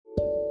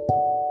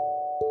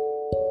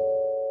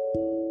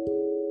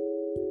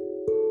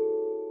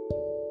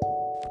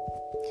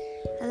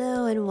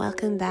and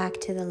welcome back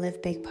to the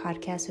Live Big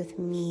podcast with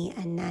me,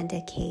 Ananda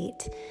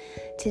Kate.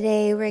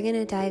 Today we're going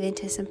to dive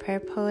into some prayer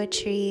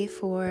poetry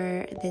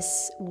for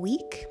this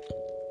week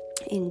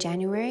in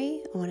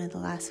January, one of the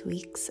last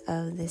weeks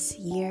of this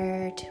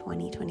year,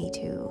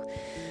 2022.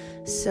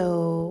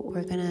 So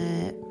we're going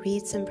to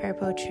read some prayer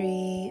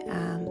poetry,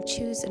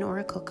 choose an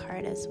oracle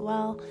card as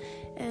well,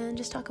 and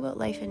just talk about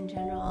life in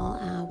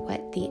general,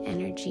 what the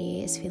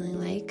energy is feeling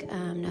like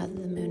now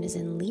that the moon is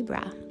in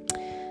Libra.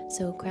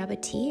 So grab a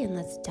tea and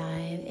let's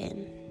dive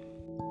in.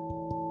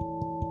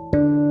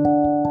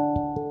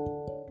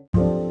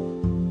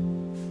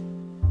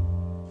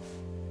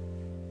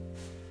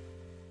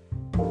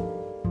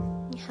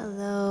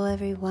 Hello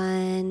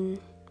everyone,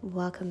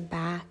 welcome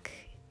back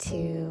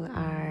to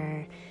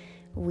our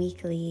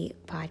weekly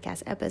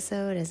podcast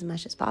episode as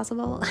much as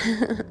possible.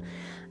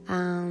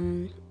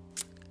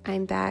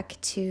 I'm back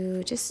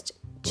to just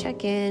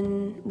check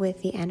in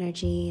with the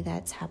energy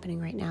that's happening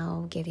right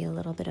now, give you a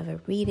little bit of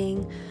a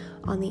reading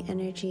on the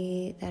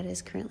energy that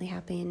is currently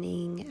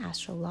happening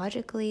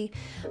astrologically,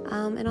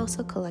 and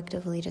also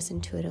collectively, just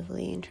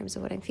intuitively in terms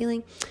of what I'm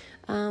feeling.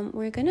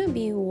 We're going to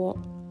be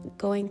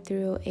going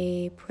through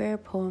a prayer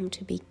poem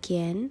to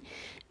begin.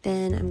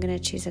 Then I'm going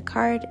to choose a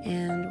card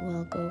and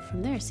we'll go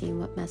from there, seeing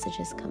what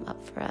messages come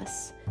up for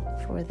us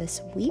for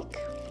this week.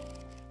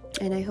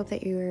 And I hope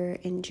that you're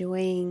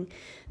enjoying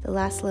the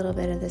last little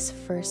bit of this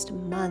first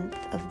month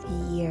of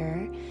the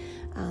year.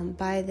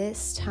 By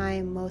this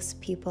time, most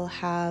people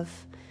have,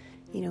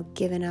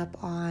 given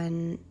up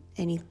on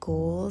any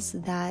goals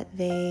that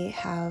they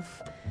have,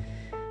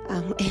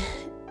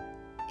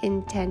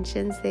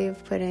 intentions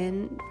they've put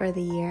in for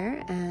the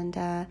year.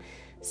 And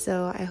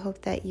so I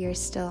hope that you're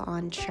still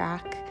on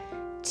track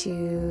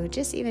to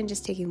just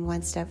taking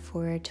one step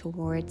forward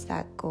towards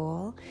that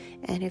goal.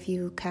 And if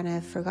you kind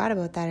of forgot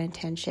about that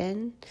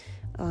intention,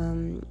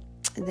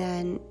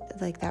 then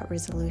like that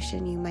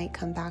resolution, you might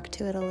come back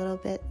to it a little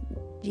bit.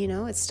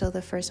 It's still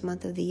the first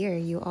month of the year.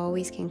 You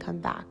always can come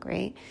back,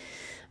 right?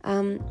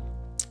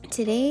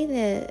 Today,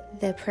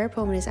 the prayer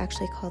poem is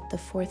actually called The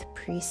Fourth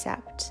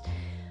Precept,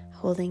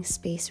 Holding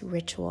Space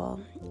Ritual.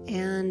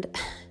 And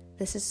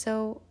this is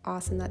so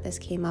awesome that this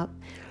came up.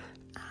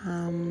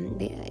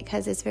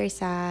 Because it's very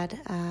sad.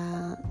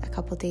 A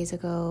couple days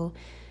ago,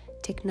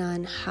 Thich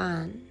Nhat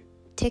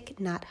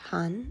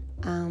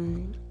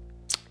Hanh,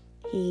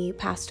 he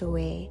passed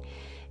away.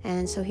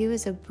 And so he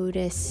was a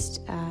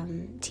Buddhist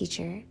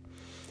teacher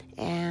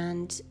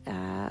and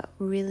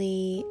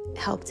really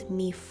helped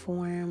me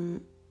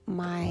form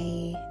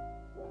my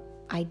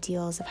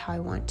ideals of how I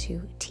want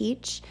to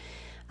teach,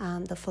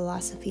 the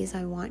philosophies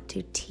I want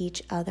to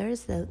teach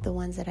others, the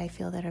ones that I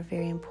feel that are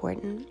very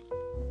important.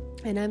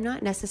 And I'm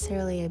not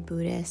necessarily a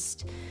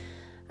Buddhist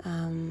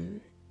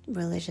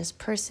religious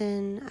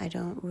person. I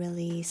don't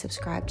really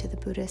subscribe to the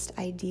Buddhist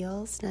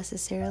ideals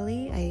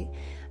necessarily.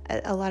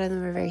 A lot of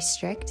them are very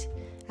strict,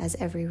 as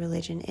every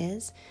religion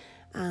is.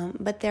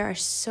 But there are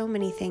so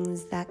many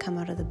things that come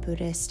out of the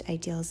Buddhist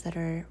ideals that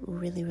are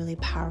really, really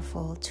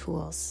powerful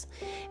tools.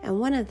 And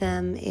one of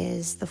them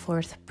is the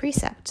fourth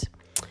precept.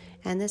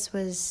 And this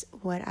was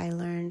what I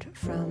learned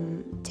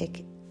from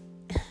Thich.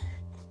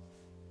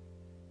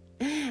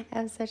 I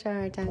have such a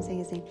hard time saying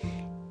his name,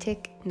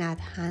 Thich Nhat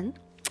Hanh.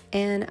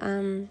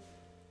 And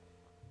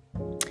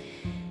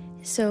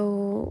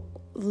so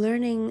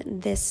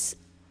learning this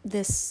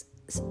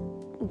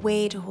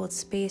way to hold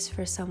space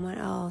for someone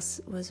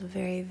else was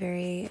very,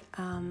 very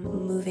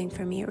moving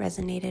for me. It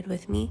resonated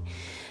with me.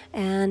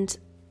 And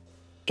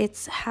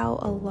it's how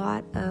a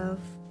lot of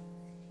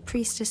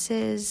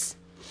priestesses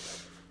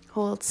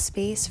hold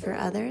space for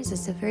others.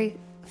 It's a very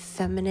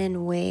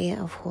feminine way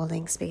of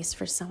holding space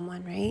for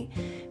someone, right?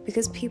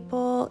 Because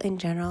people in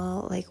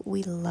general,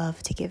 we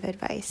love to give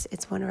advice.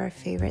 It's one of our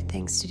favorite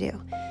things to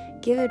do.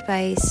 Give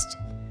advice,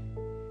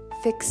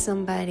 fix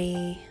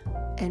somebody,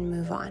 and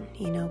move on,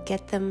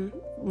 get them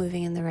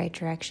moving in the right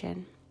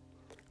direction.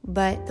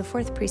 But the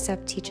fourth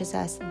precept teaches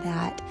us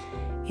that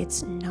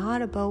it's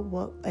not about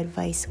what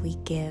advice we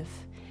give,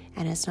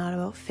 and it's not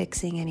about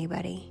fixing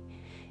anybody.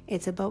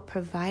 It's about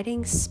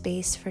providing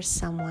space for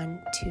someone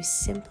to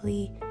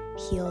simply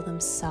heal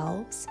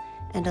themselves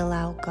and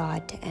allow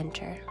God to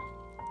enter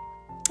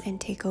and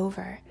take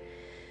over.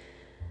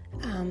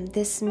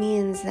 This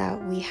means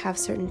that we have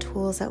certain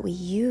tools that we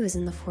use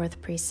in the fourth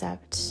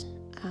precept,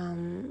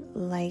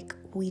 like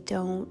we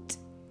don't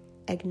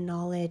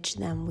acknowledge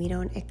them. We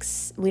don't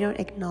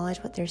acknowledge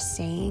what they're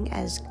saying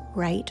as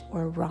right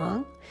or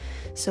wrong.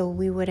 So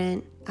we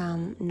wouldn't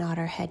nod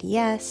our head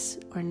yes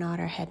or nod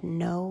our head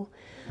no.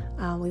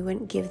 We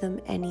wouldn't give them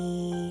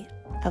any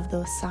of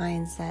those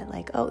signs that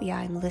oh yeah,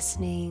 I'm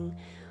listening,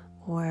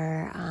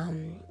 or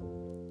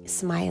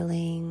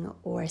smiling,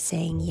 or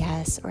saying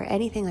yes, or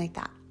anything like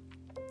that.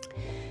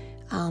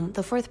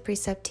 The fourth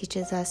precept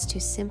teaches us to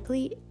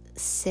simply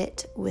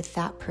sit with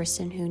that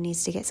person who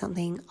needs to get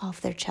something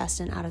off their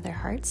chest and out of their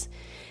hearts.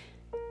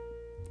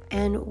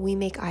 And we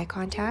make eye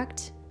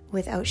contact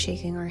without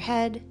shaking our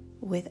head,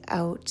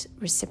 without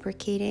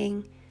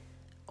reciprocating,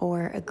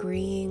 or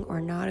agreeing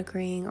or not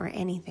agreeing or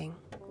anything.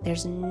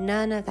 There's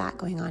none of that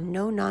going on.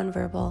 No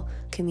nonverbal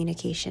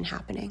communication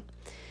happening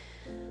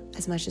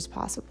as much as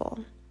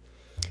possible.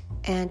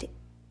 And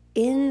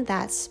in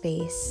that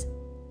space,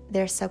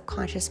 their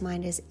subconscious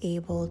mind is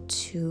able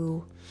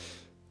to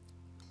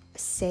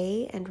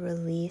say and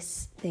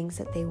release things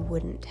that they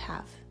wouldn't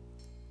have.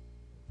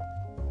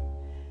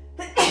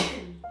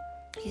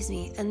 Excuse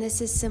me. And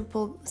this is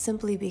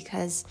simply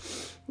because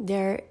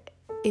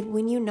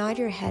when you nod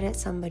your head at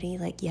somebody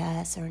like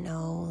yes or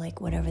no, like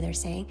whatever they're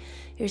saying,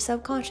 you're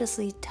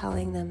subconsciously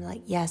telling them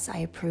like, yes, I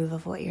approve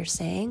of what you're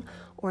saying,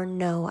 or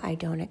no, I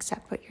don't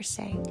accept what you're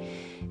saying.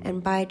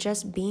 And by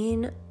just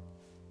being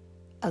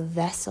a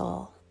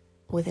vessel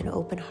with an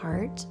open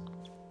heart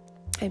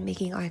and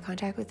making eye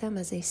contact with them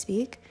as they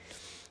speak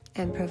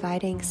and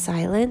providing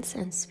silence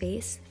and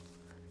space,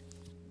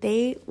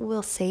 they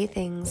will say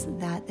things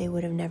that they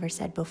would have never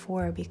said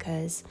before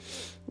because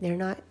they're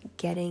not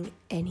getting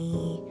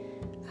any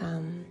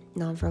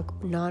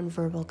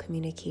nonverbal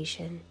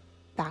communication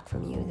back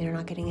from you. They're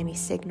not getting any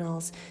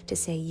signals to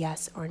say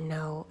yes or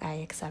no, I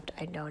accept,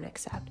 I don't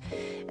accept.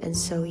 And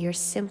so you're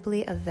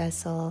simply a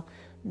vessel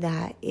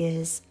that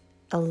is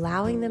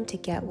allowing them to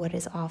get what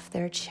is off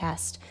their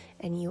chest,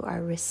 and you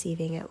are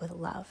receiving it with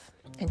love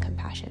and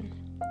compassion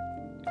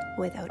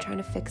without trying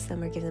to fix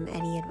them or give them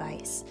any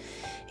advice.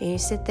 And you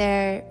sit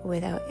there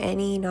without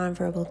any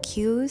nonverbal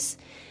cues,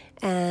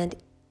 and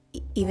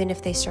even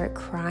if they start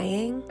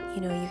crying,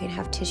 you can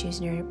have tissues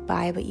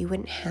nearby, but you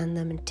wouldn't hand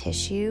them a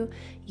tissue,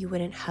 you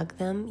wouldn't hug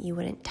them, you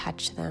wouldn't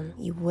touch them,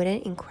 you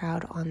wouldn't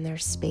encroach on their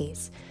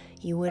space.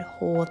 You would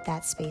hold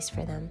that space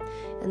for them.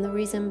 And the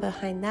reason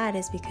behind that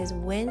is because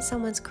when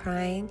someone's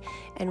crying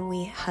and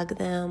we hug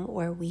them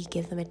or we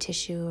give them a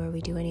tissue or we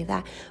do any of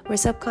that, we're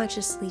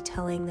subconsciously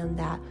telling them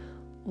that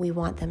we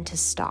want them to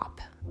stop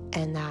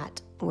and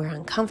that we're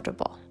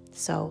uncomfortable.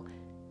 So,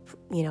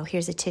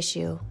 here's a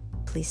tissue,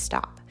 please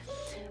stop.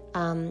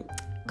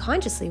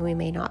 Consciously, we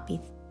may not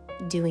be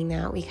doing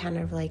that. We kind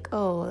of like,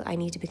 oh, I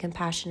need to be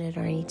compassionate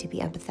or I need to be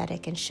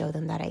empathetic and show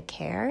them that I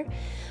care.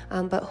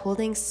 But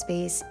holding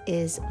space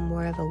is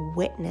more of a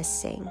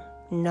witnessing,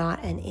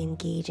 not an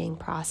engaging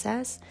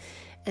process.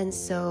 And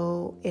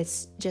so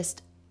it's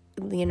just,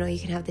 you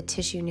can have the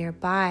tissue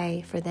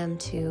nearby for them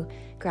to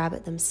grab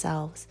it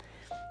themselves.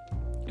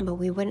 But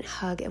we wouldn't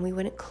hug and we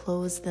wouldn't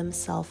close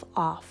themselves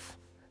off.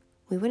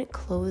 We wouldn't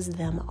close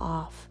them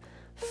off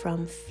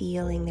from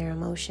feeling their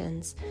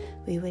emotions.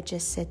 We would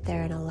just sit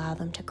there and allow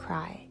them to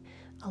cry,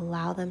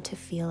 allow them to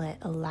feel it,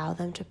 allow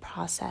them to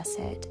process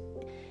it.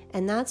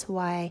 And that's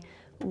why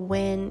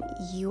when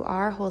you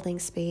are holding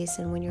space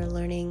and when you're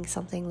learning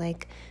something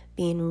like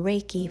being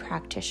Reiki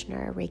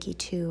practitioner, Reiki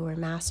 2 or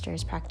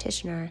Master's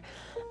practitioner,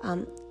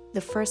 the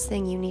first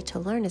thing you need to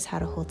learn is how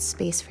to hold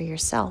space for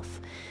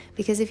yourself.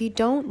 Because if you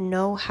don't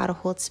know how to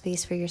hold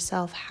space for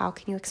yourself, how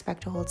can you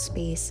expect to hold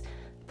space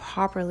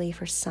properly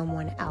for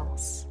someone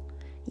else?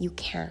 You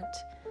can't,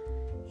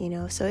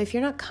 So if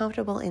you're not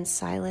comfortable in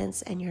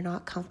silence and you're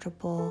not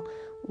comfortable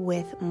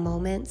with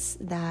moments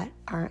that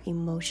are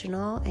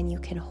emotional and you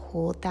can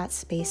hold that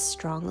space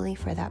strongly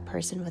for that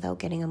person without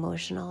getting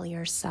emotional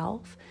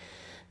yourself,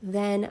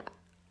 then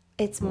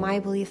it's my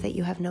belief that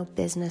you have no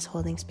business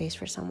holding space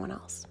for someone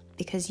else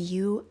because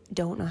you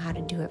don't know how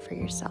to do it for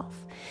yourself.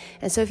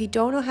 And so if you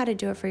don't know how to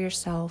do it for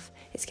yourself,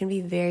 it's going to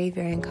be very,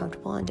 very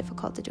uncomfortable and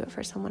difficult to do it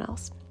for someone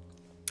else.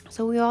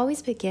 So we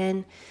always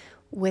begin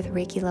with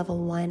Reiki level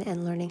 1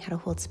 and learning how to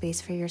hold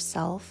space for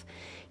yourself,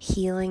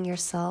 healing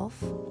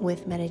yourself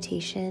with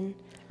meditation,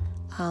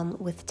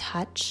 with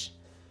touch,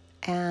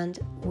 and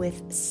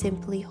with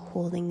simply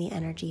holding the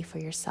energy for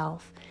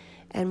yourself.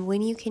 And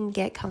when you can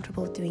get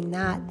comfortable with doing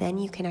that, then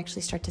you can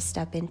actually start to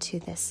step into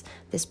this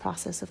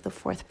process of the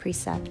 4th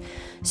precept.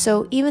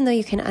 So even though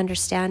you can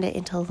understand it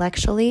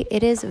intellectually,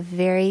 it is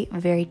very,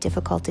 very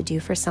difficult to do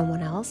for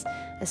someone else,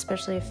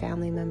 especially a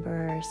family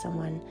member or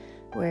someone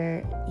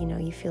where,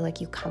 you feel like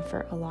you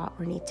comfort a lot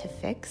or need to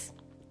fix.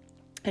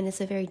 And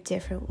it's a very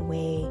different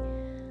way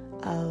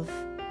of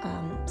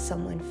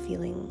someone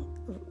feeling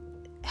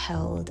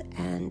held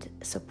and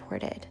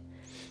supported.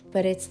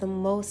 But it's the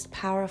most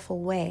powerful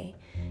way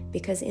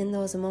because in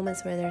those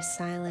moments where there's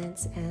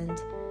silence and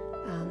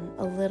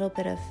a little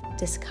bit of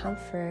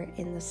discomfort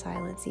in the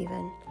silence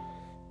even,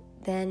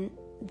 then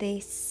they'll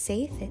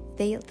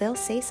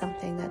say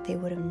something that they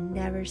would have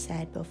never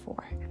said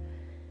before.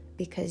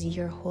 Because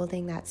you're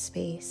holding that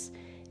space.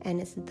 And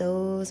it's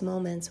those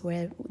moments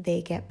where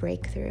they get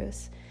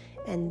breakthroughs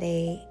and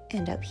they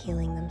end up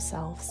healing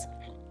themselves.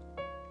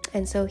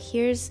 And so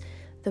here's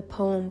the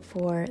poem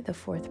for the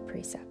 4th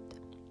precept.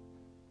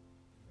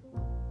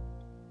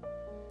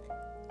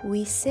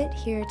 We sit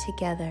here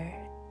together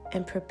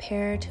and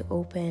prepare to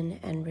open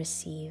and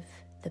receive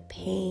the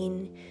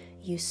pain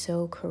you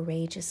so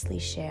courageously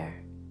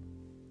share.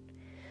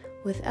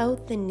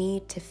 Without the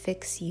need to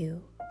fix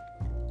you,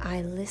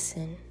 I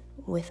listen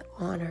with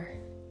honor.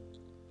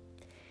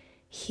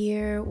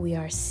 Here we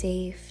are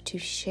safe to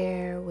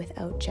share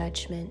without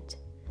judgment,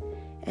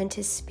 and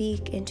to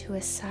speak into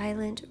a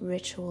silent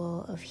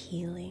ritual of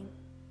healing.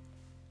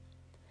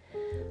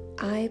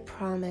 I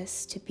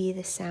promise to be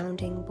the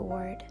sounding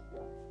board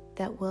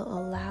that will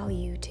allow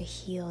you to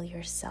heal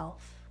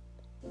yourself.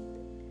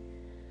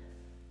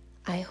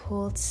 I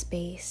hold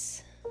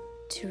space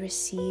to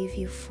receive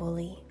you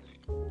fully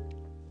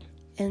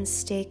and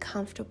stay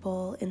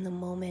comfortable in the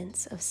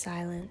moments of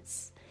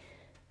silence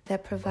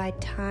that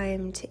provide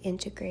time to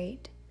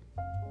integrate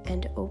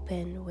and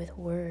open with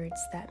words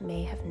that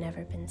may have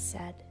never been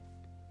said.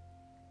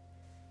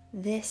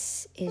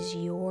 This is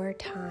your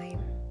time,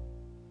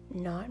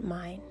 not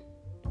mine.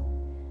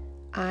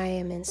 I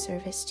am in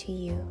service to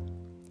you,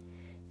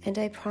 and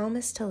I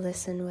promise to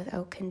listen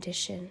without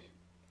condition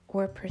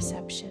or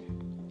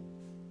perception.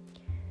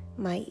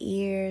 My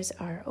ears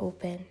are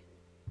open,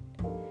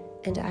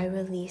 and I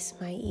release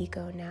my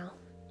ego now.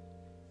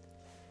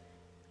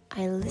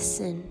 I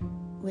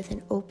listen with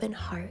an open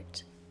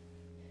heart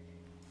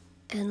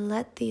and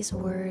let these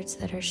words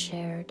that are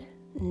shared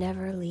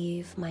never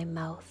leave my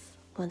mouth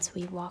once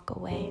we walk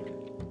away.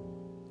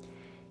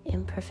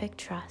 In perfect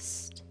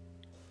trust,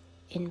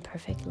 in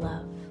perfect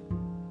love,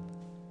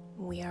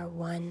 we are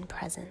one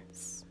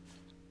presence.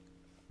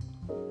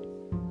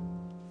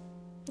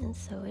 And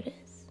so it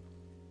is.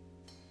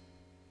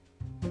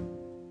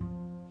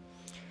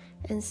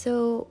 And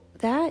so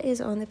that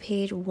is on the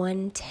page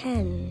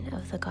 110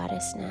 of The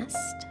Goddess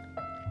Nest.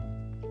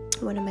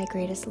 One of my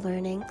greatest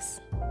learnings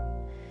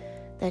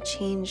that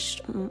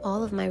changed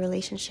all of my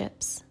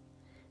relationships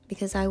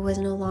because I was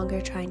no longer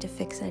trying to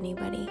fix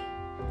anybody.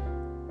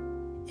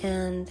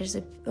 And there's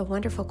a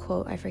wonderful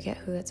quote, I forget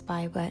who it's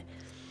by, but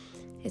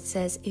it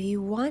says, if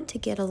you want to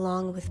get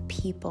along with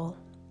people,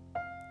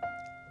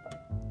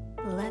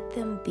 let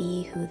them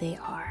be who they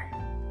are.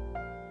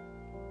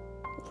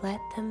 Let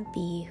them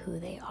be who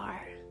they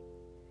are.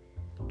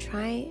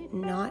 Try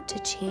not to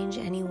change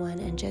anyone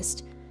and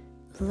just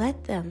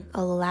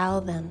allow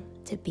them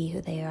to be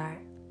who they are.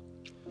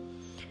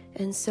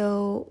 And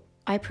so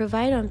I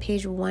provide on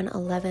page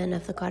 111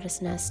 of The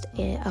Goddess Nest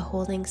a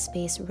holding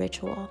space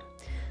ritual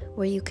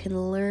where you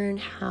can learn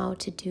how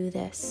to do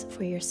this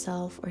for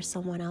yourself or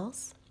someone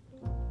else.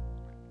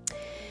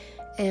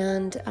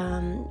 And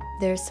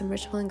there's some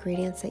ritual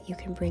ingredients that you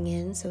can bring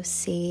in. So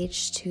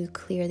sage to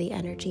clear the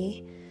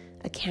energy,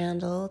 a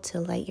candle to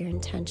light your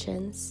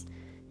intentions,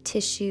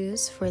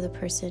 tissues for the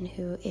person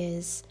who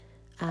is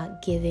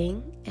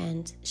giving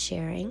and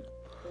sharing.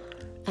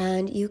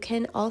 And you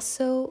can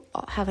also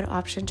have an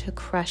option to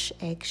crush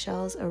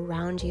eggshells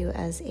around you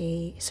as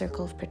a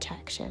circle of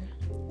protection.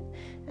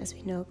 As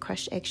we know,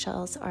 crushed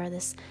eggshells are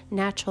this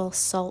natural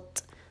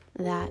salt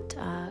that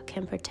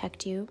can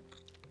protect you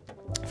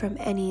from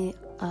any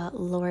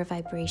lower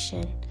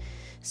vibration.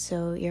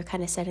 So you're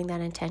kind of setting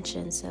that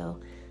intention so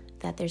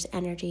that there's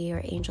energy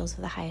or angels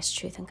of the highest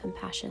truth and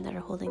compassion that are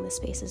holding the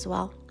space as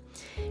well.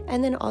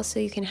 And then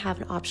also you can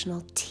have an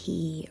optional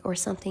tea or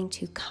something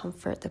to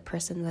comfort the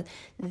person that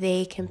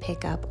they can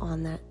pick up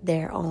on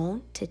their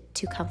own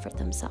to comfort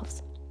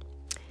themselves.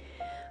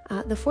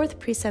 The fourth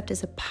precept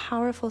is a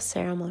powerful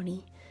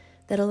ceremony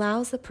that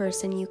allows the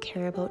person you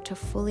care about to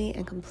fully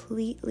and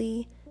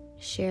completely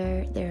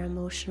share their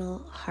emotional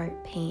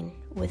heart pain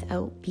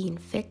without being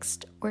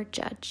fixed or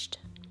judged.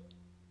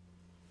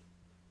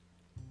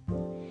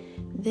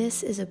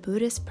 This is a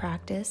Buddhist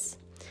practice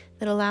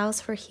that allows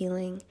for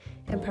healing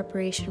and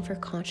preparation for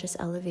conscious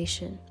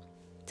elevation,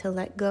 to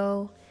let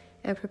go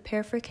and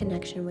prepare for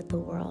connection with the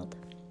world.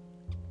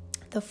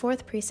 The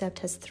fourth precept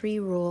has 3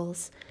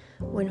 rules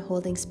when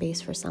holding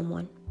space for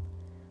someone.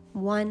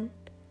 1,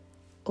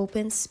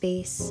 open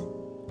space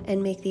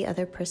and make the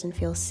other person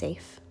feel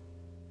safe.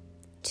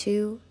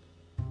 2,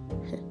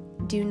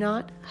 do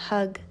not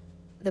hug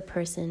the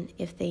person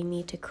if they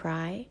need to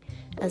cry,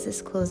 as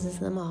this closes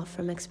them off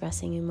from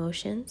expressing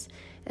emotions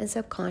and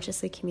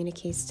subconsciously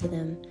communicates to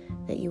them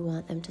that you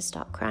want them to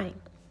stop crying.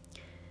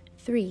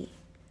 3,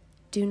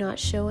 do not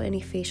show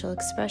any facial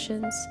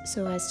expressions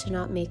so as to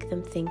not make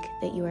them think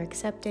that you are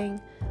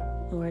accepting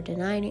or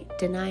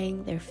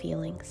denying their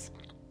feelings.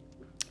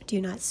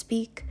 Do not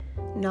speak,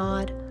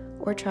 nod,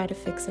 or try to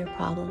fix their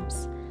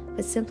problems,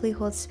 but simply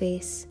hold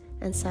space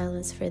and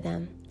silence for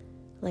them,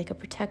 like a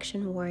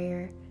protection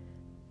warrior,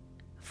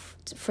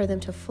 for them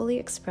to fully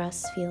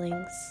express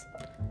feelings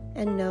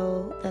and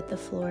know that the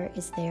floor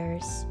is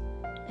theirs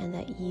and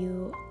that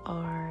you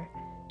are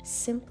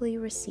simply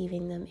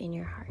receiving them in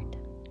your heart.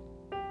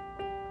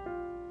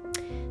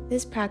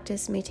 This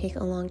practice may take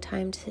a long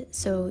time,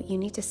 so you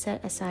need to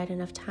set aside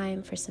enough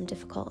time for some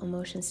difficult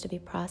emotions to be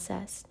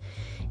processed.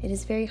 It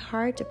is very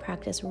hard to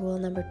practice rule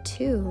number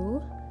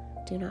 2,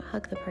 do not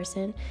hug the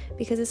person,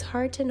 because it's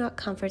hard to not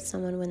comfort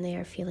someone when they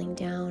are feeling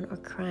down or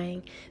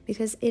crying,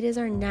 because it is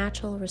our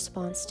natural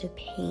response to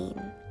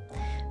pain.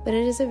 But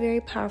it is a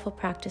very powerful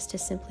practice to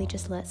simply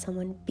just let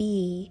someone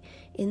be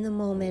in the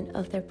moment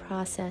of their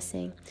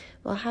processing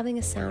while having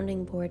a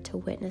sounding board to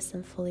witness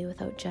them fully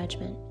without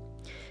judgment.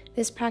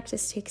 This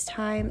practice takes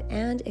time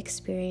and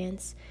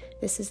experience.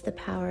 This is the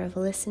power of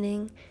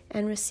listening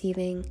and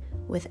receiving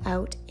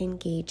without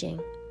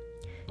engaging.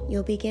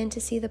 You'll begin to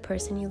see the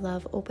person you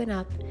love open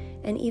up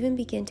and even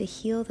begin to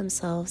heal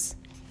themselves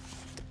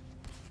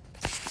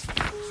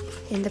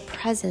in the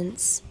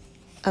presence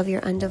of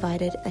your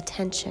undivided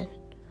attention,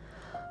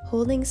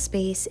 holding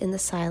space in the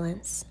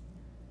silence,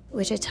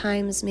 which at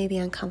times may be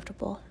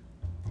uncomfortable.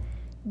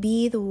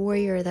 Be the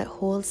warrior that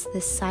holds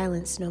this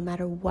silence no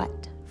matter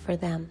what for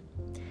them.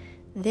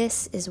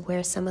 This is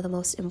where some of the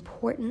most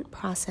important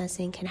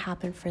processing can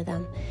happen for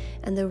them,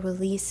 and the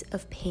release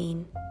of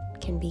pain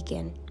can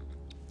begin.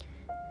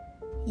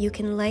 You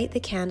can light the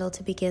candle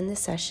to begin the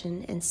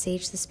session and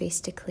sage the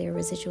space to clear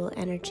residual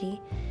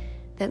energy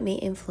that may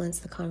influence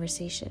the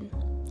conversation.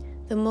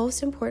 The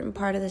most important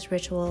part of this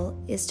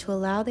ritual is to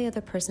allow the other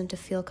person to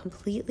feel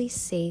completely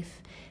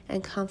safe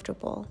and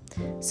comfortable.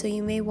 So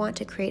you may want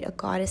to create a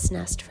goddess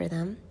nest for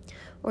them,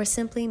 or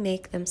simply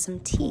make them some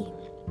tea.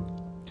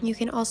 You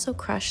can also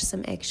crush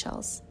some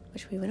eggshells,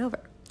 which we went over.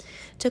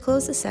 To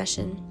close the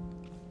session,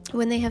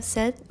 when they have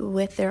said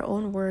with their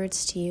own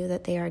words to you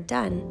that they are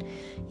done,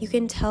 you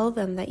can tell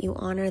them that you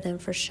honor them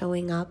for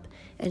showing up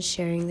and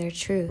sharing their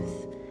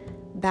truth.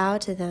 Bow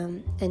to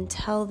them and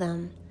tell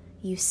them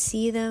you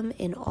see them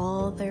in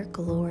all their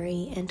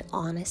glory and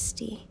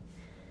honesty.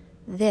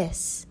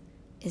 This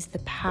is the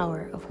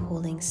power of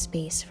holding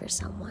space for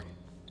someone.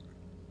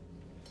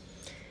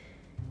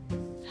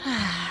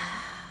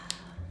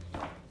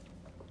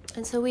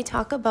 And so we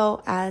talk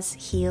about as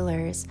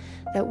healers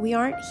that we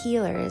aren't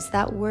healers.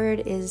 That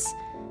word is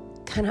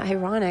kind of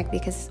ironic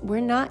because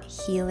we're not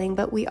healing,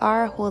 but we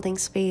are holding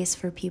space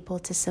for people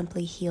to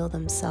simply heal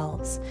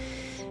themselves.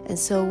 And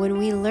so when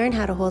we learn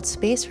how to hold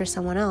space for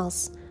someone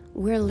else,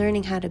 we're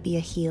learning how to be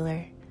a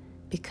healer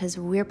because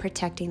we're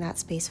protecting that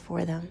space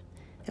for them,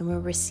 and we're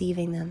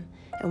receiving them,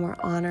 and we're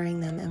honoring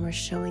them, and we're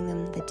showing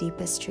them the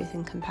deepest truth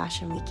and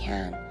compassion we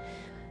can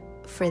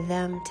for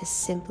them to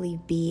simply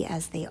be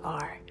as they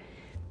are.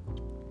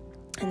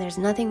 And there's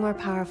nothing more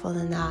powerful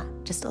than that,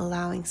 just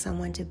allowing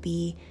someone to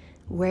be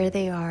where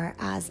they are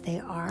as they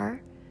are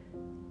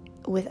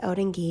without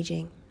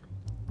engaging.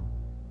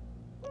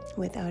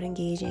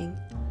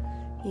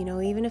 You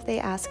know, even if they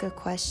ask a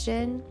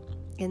question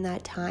in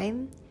that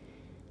time,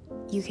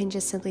 you can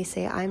just simply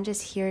say, I'm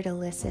just here to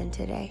listen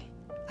today.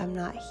 I'm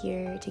not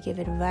here to give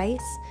advice.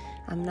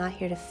 I'm not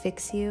here to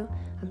fix you.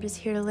 I'm just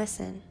here to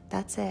listen.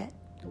 That's it.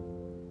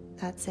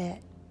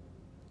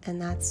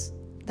 And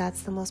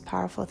that's the most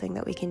powerful thing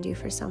that we can do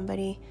for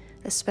somebody,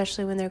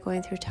 especially when they're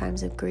going through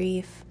times of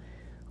grief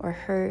or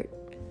hurt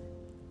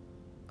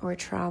or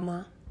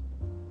trauma.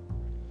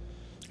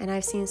 And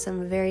I've seen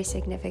some very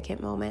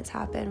significant moments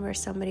happen where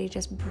somebody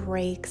just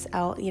breaks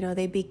out. You know,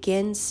 they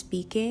begin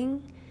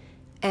speaking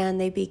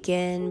and they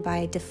begin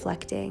by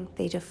deflecting.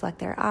 They deflect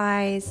their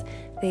eyes.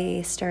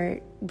 They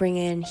start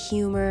bringing in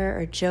humor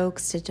or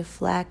jokes to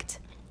deflect.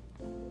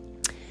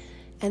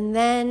 And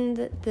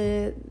then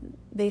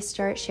they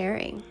start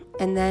sharing.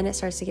 And then it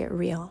starts to get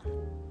real.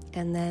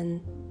 And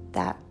then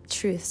that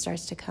truth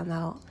starts to come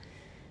out.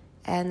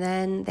 And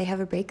then they have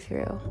a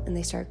breakthrough and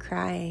they start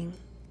crying,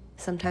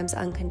 sometimes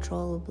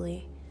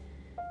uncontrollably.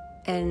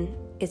 And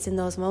it's in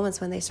those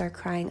moments when they start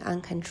crying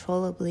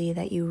uncontrollably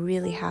that you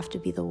really have to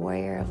be the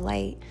warrior of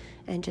light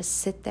and just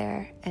sit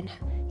there and,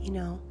 you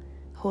know,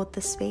 hold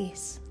the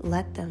space.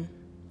 Let them.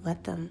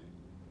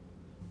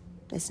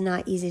 It's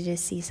not easy to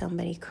see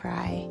somebody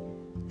cry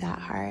that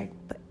hard,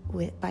 but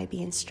by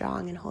being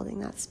strong and holding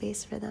that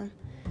space for them.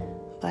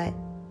 But,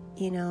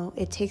 you know,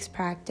 it takes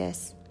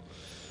practice.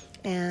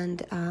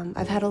 And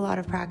I've had a lot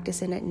of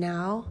practice in it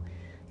now.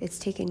 It's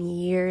taken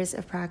years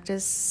of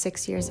practice,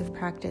 6 years of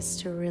practice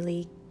to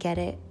really get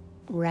it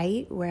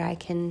right, where I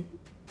can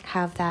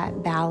have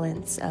that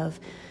balance of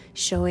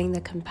showing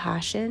the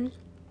compassion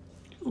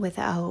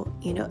without,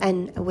 you know,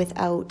 and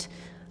without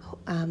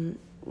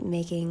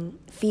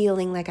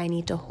feeling like I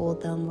need to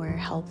hold them or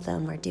help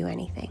them or do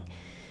anything.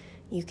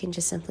 You can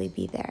just simply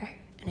be there.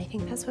 And I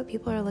think that's what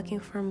people are looking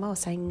for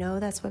most. I know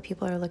that's what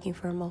people are looking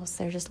for most.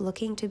 They're just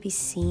looking to be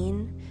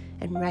seen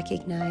and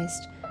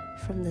recognized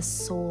from the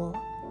soul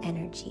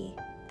energy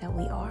that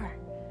we are,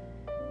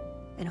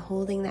 and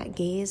holding that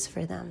gaze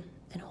for them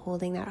and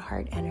holding that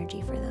heart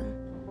energy for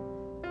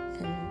them,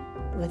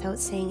 and without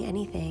saying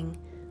anything,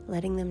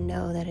 letting them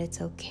know that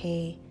it's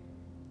okay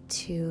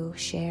to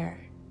share.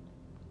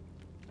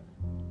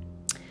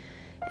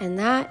 And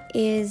that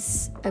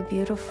is a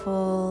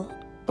beautiful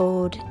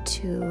ode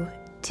to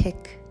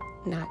Thich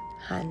Nhat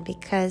Hanh,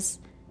 because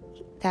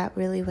that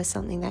really was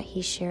something that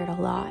he shared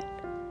a lot.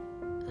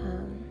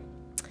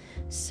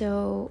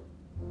 So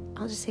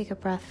I'll just take a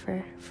breath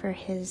for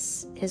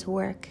his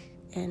work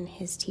and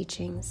his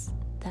teachings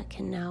that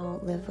can now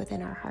live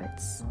within our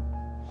hearts.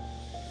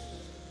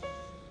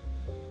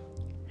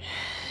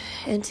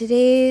 And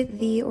today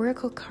the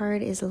oracle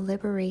card is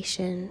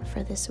Liberation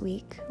for this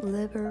week.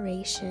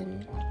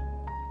 Liberation.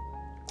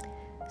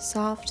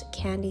 Soft,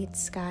 candied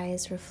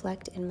skies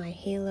reflect in my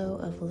halo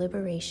of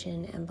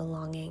liberation and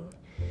belonging,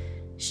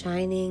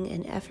 shining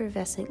an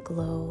effervescent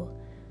glow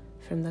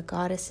from the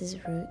goddess's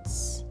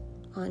roots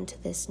onto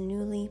this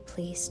newly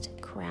placed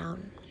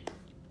crown.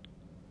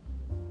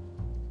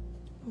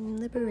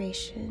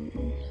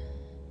 Liberation.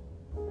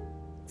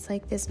 It's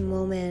like this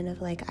moment of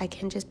like, I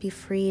can just be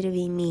free to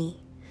be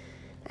me.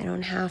 I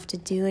don't have to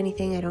do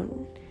anything. I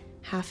don't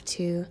have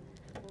to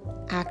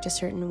act a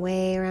certain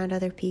way around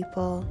other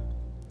people.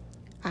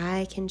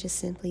 I can just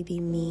simply be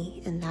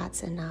me, and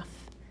that's enough.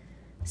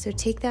 So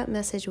take that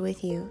message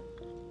with you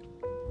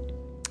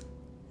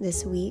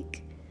this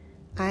week.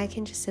 I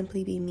can just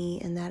simply be me,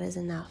 and that is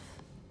enough.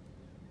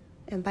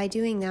 And by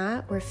doing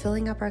that, we're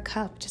filling up our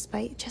cup just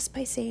by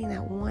saying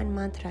that one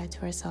mantra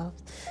to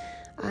ourselves.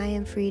 I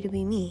am free to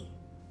be me.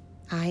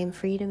 I am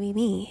free to be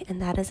me,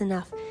 and that is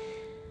enough.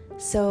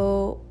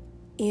 So,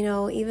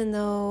 even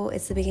though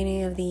it's the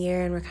beginning of the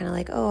year and we're kind of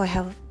like, oh, I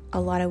have a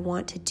lot I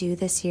want to do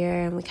this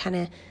year, and we kind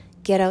of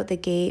get out the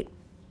gate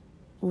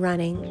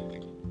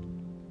running,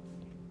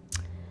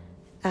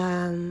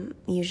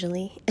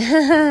 usually.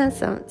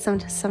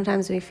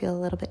 Sometimes we feel a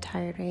little bit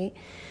tired, right?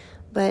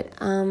 But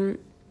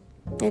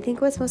I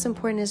think what's most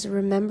important is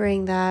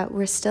remembering that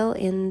we're still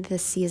in the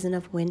season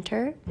of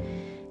winter,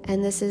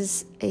 and this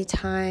is a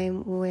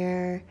time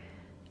where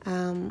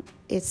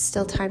it's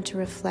still time to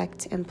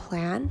reflect and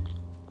plan.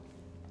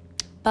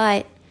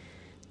 But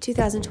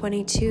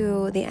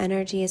 2022, the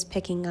energy is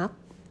picking up,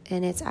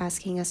 and it's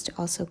asking us to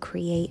also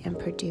create and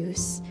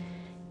produce.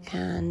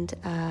 And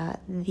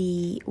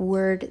the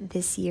word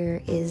this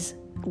year is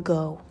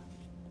go.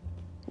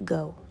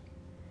 Go.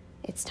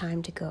 It's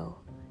time to go.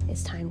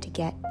 It's time to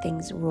get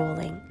things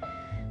rolling.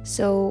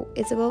 So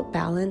it's about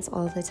balance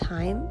all the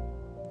time.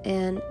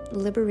 And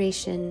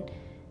liberation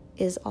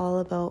is all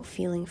about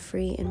feeling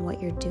free in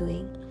what you're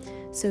doing.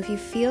 So if you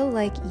feel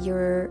like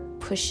you're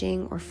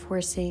pushing or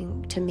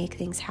forcing to make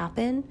things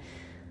happen,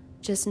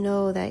 just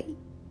know that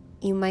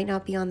you might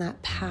not be on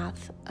that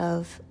path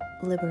of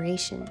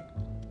liberation.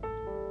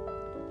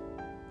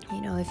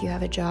 If you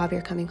have a job,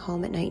 you're coming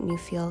home at night and you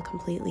feel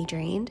completely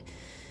drained,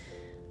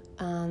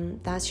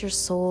 that's your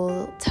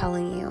soul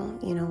telling you,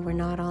 we're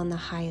not on the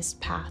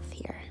highest path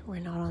here. We're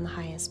not on the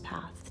highest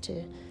path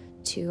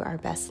to our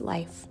best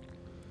life.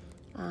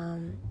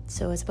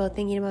 So it's about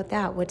thinking about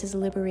that. What does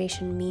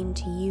liberation mean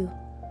to you?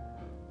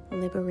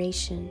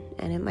 Liberation.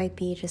 And it might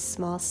be just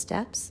small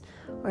steps,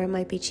 or it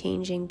might be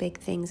changing big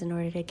things in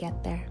order to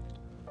get there.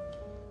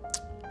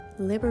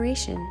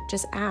 Liberation.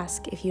 Just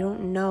ask. If you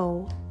don't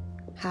know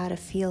how to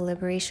feel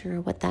liberation or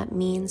what that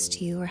means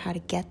to you or how to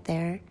get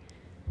there,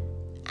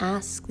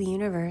 ask the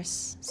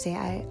universe. Say,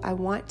 I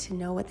want to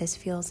know what this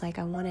feels like.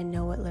 I want to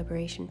know what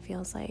liberation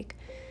feels like.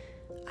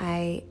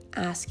 I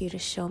ask you to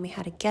show me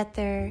how to get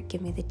there.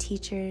 Give me the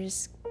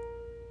teachers,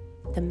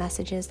 the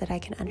messages that I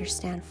can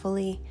understand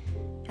fully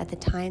at the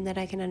time that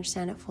I can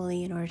understand it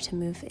fully in order to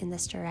move in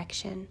this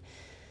direction.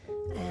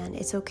 And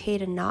it's okay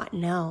to not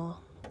know.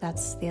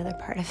 That's the other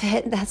part of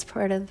it. That's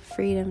part of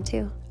freedom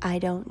too. I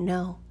don't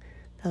know.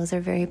 Those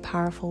are very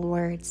powerful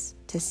words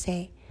to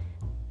say,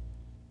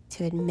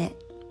 to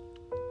admit.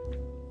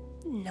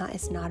 No,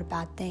 it's not a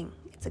bad thing.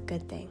 It's a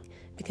good thing,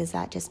 because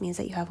that just means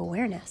that you have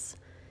awareness.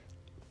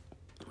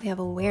 We have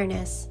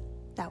awareness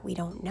that we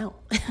don't know.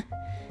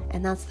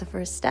 And that's the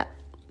first step.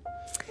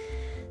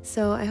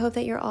 So I hope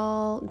that you're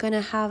all going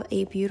to have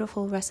a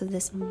beautiful rest of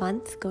this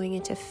month going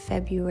into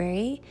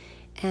February.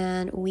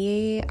 And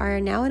we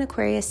are now in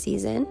Aquarius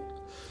season.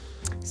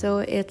 So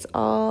it's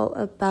all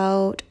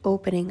about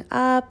opening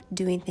up,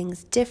 doing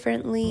things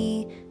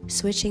differently,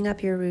 switching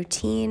up your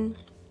routine,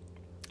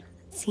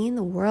 seeing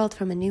the world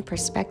from a new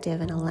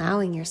perspective and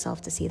allowing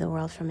yourself to see the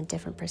world from a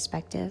different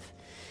perspective.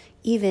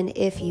 Even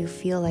if you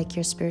feel like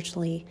you're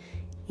spiritually,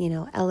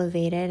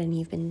 elevated and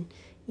you've been,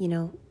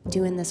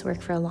 doing this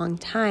work for a long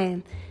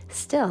time,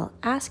 still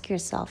ask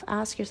yourself,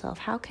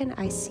 how can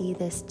I see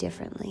this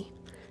differently?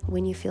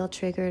 When you feel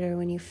triggered, or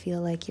when you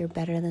feel like you're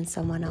better than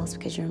someone else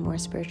because you're more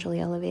spiritually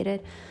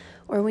elevated,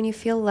 or when you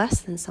feel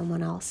less than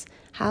someone else,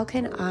 how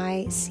can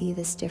I see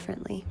this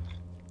differently?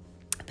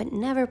 But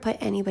never put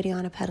anybody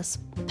on a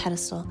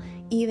pedestal,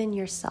 even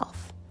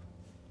yourself,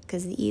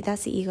 because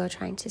that's the ego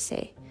trying to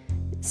say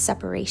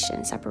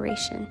separation.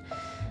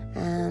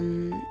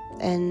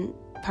 And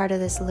part of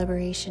this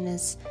liberation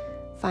is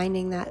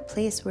finding that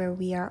place where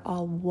we are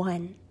all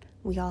one.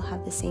 We all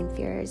have the same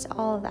fears,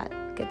 all of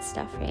that good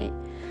stuff, right?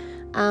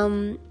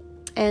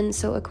 And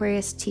so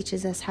Aquarius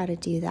teaches us how to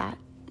do that,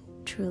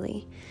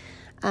 truly.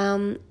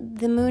 The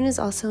moon is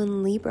also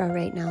in Libra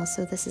right now,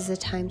 so this is a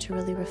time to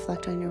really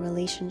reflect on your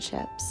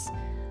relationships,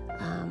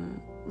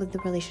 with the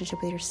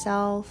relationship with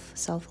yourself,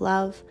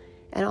 self-love,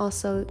 and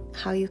also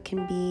how you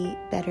can be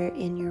better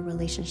in your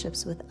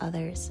relationships with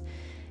others.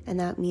 And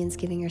that means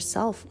giving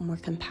yourself more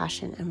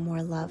compassion and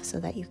more love so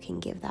that you can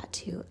give that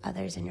to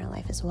others in your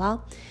life as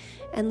well.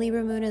 And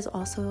Libra moon is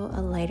also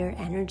a lighter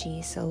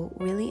energy, so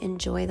really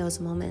enjoy those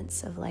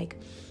moments of like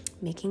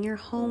making your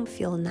home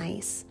feel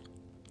nice,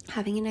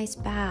 having a nice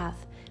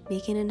bath,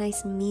 making a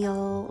nice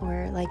meal,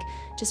 or like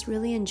just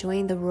really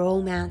enjoying the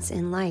romance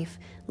in life.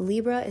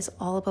 Libra is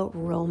all about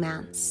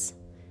romance.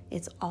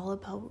 It's all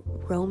about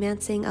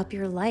romancing up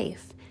your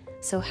life.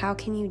 So how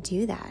can you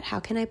do that?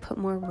 How can I put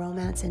more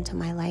romance into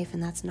my life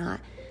and that's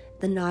not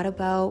not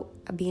about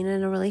being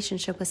in a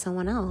relationship with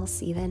someone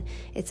else even.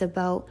 It's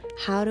about,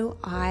 how do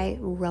I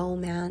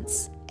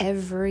romance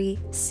every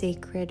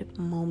sacred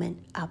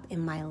moment up in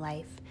my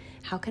life?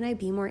 How can I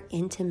be more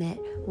intimate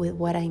with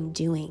what I'm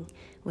doing,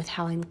 with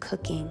how I'm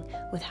cooking,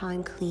 with how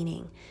I'm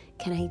cleaning?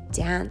 Can I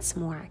dance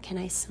more? Can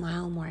I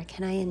smile more?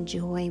 Can I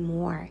enjoy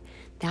more?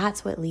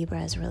 That's what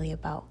Libra is really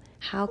about.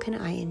 How can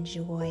I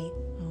enjoy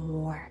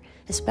more?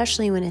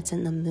 Especially when it's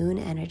in the moon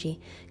energy,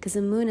 because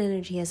the moon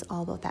energy is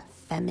all about that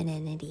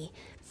femininity,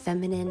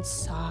 feminine,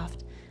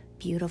 soft,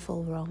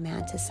 beautiful,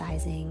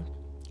 romanticizing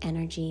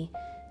energy,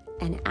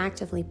 and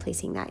actively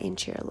placing that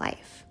into your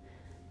life.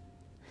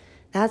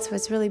 That's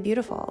what's really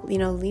beautiful.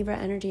 Libra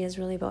energy is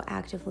really about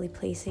actively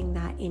placing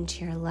that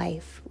into your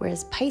life,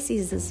 whereas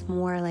Pisces is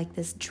more like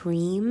this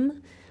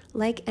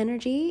dream-like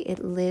energy.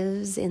 It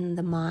lives in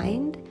the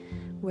mind,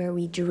 where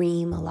we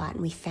dream a lot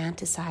and we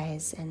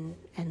fantasize and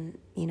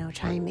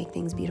try and make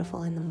things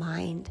beautiful in the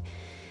mind.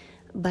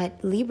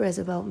 But Libra is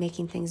about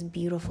making things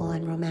beautiful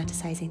and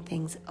romanticizing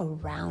things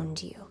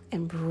around you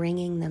and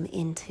bringing them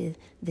into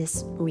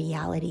this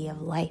reality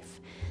of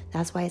life.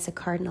 That's why it's a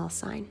cardinal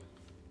sign.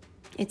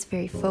 It's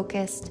very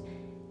focused.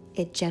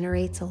 It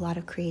generates a lot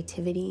of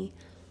creativity.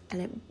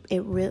 And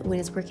when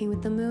it's working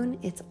with the moon,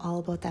 it's all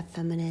about that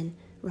feminine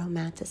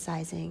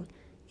romanticizing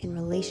in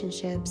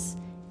relationships,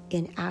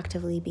 in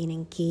actively being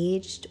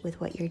engaged with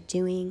what you're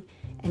doing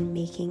and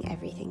making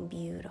everything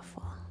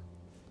beautiful.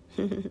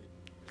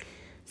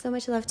 So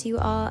much love to you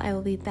all. I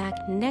will be back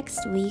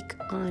next week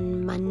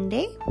on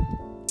Monday.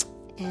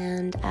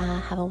 And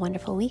have a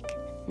wonderful week.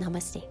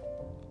 Namaste.